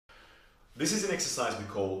This is an exercise we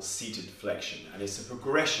call seated flexion, and it's a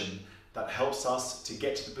progression that helps us to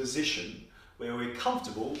get to the position where we're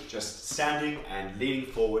comfortable just standing and leaning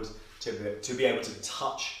forward to be able to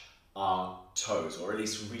touch our toes, or at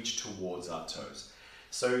least reach towards our toes.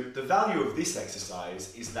 So the value of this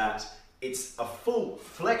exercise is that it's a full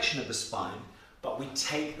flexion of the spine, but we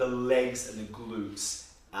take the legs and the glutes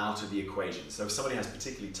out of the equation. So if somebody has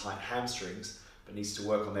particularly tight hamstrings but needs to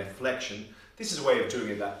work on their flexion, this is a way of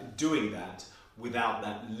doing that without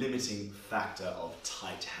that limiting factor of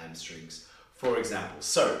tight hamstrings, for example.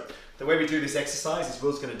 So the way we do this exercise is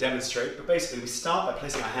Will's going to demonstrate, but basically we start by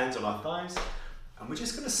placing our hands on our thighs, and we're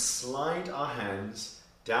just going to slide our hands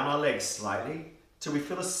down our legs slightly till we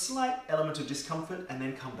feel a slight element of discomfort and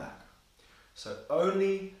then come back. So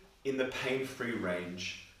only in the pain-free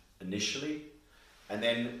range initially, and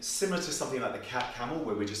then similar to something like the cat-camel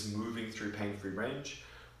where we're just moving through pain-free range,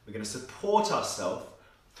 we're going to support ourselves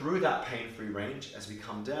through that pain-free range as we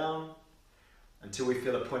come down until we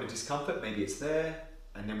feel a point of discomfort, maybe it's there,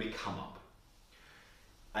 and then we come up.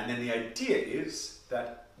 And then the idea is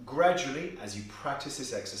that gradually, as you practice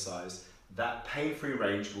this exercise, that pain-free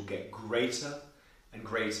range will get greater and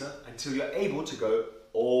greater until you're able to go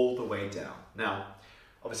all the way down. Now,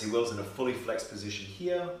 obviously Will's in a fully flexed position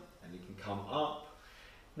here, and you can come up.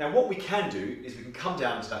 Now what we can do is we can come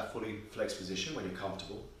down to that fully flexed position when you're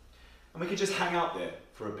comfortable, and we can just hang out there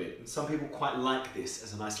for a bit. And some people quite like this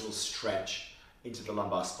as a nice little stretch into the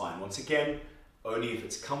lumbar spine. Once again, only if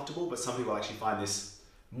it's comfortable, but some people actually find this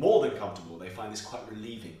more than comfortable. They find this quite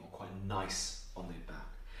relieving or quite nice on their back.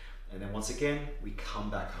 And then once again, we come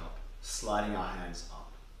back up, sliding our hands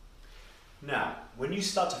up. Now, when you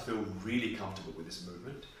start to feel really comfortable with this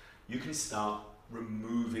movement, you can start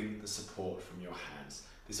removing the support from your hands.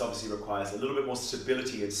 This obviously requires a little bit more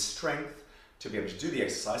stability and strength to be able to do the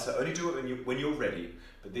exercise, so only do it when you're ready,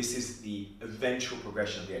 but this is the eventual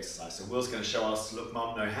progression of the exercise. So Will's going to show us, look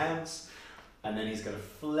mum, no hands, and then he's going to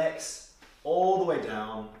flex all the way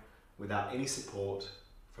down without any support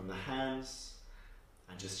from the hands,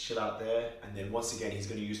 and just chill out there, and then once again he's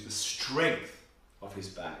going to use the strength of his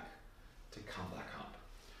back to come back up.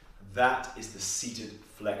 That is the seated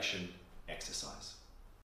flexion exercise.